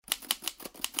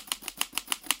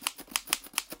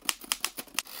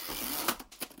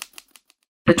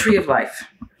The tree of life.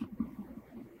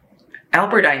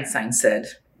 Albert Einstein said,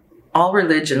 all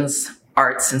religions,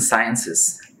 arts, and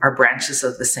sciences are branches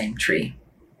of the same tree.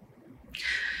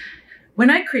 When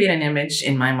I create an image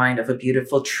in my mind of a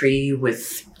beautiful tree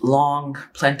with long,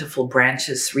 plentiful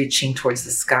branches reaching towards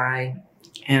the sky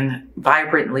and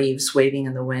vibrant leaves waving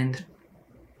in the wind,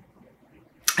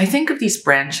 I think of these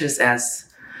branches as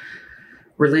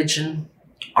religion,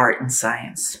 art, and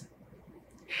science.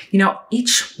 You know,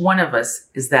 each one of us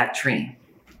is that tree.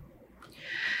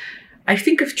 I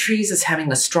think of trees as having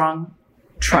a strong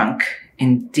trunk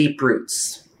and deep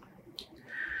roots.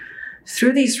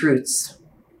 Through these roots,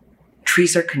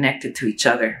 trees are connected to each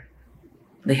other.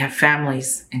 They have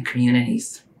families and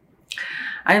communities.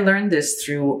 I learned this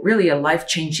through really a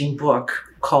life-changing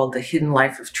book called The Hidden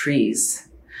Life of Trees.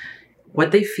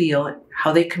 What They Feel,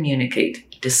 How They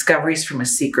Communicate, Discoveries from a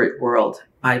Secret World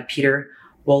by Peter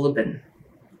Wohlleben.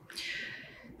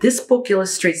 This book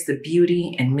illustrates the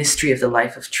beauty and mystery of the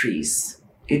life of trees.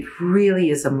 It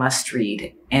really is a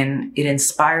must-read, and it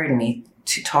inspired me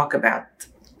to talk about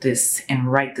this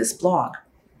and write this blog.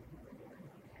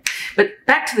 But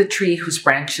back to the tree whose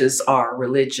branches are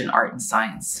religion, art, and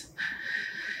science.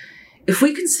 If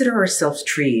we consider ourselves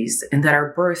trees and that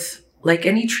our birth, like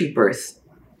any tree birth,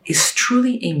 is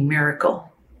truly a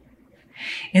miracle,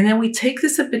 and then we take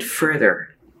this a bit further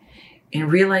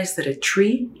and realize that a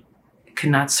tree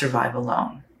cannot survive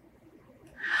alone.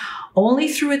 Only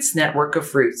through its network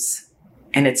of roots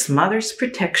and its mother's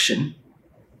protection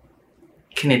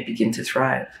can it begin to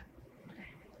thrive.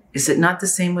 Is it not the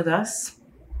same with us?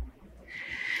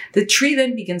 The tree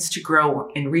then begins to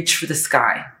grow and reach for the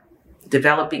sky,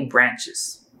 developing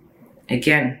branches.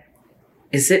 Again,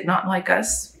 is it not like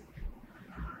us?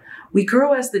 We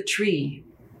grow as the tree,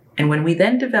 and when we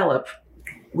then develop,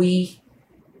 we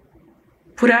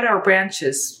put out our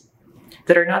branches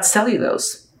that are not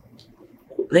cellulose.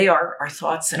 They are our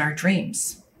thoughts and our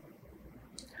dreams.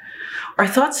 Our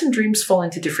thoughts and dreams fall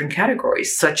into different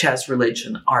categories, such as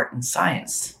religion, art, and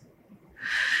science.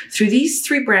 Through these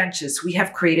three branches, we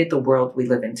have created the world we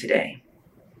live in today.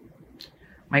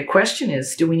 My question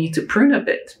is, do we need to prune a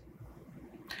bit?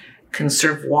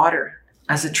 Conserve water,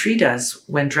 as a tree does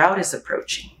when drought is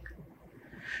approaching?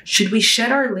 Should we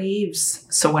shed our leaves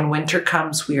so when winter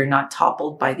comes, we are not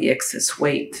toppled by the excess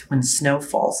weight when snow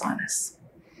falls on us?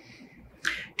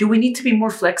 Do we need to be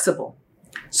more flexible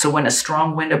so when a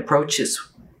strong wind approaches,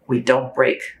 we don't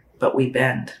break, but we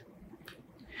bend?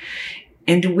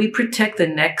 And do we protect the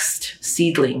next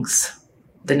seedlings,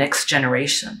 the next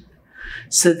generation,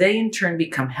 so they in turn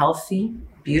become healthy,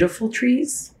 beautiful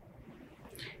trees?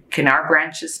 Can our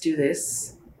branches do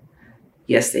this?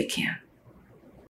 Yes, they can.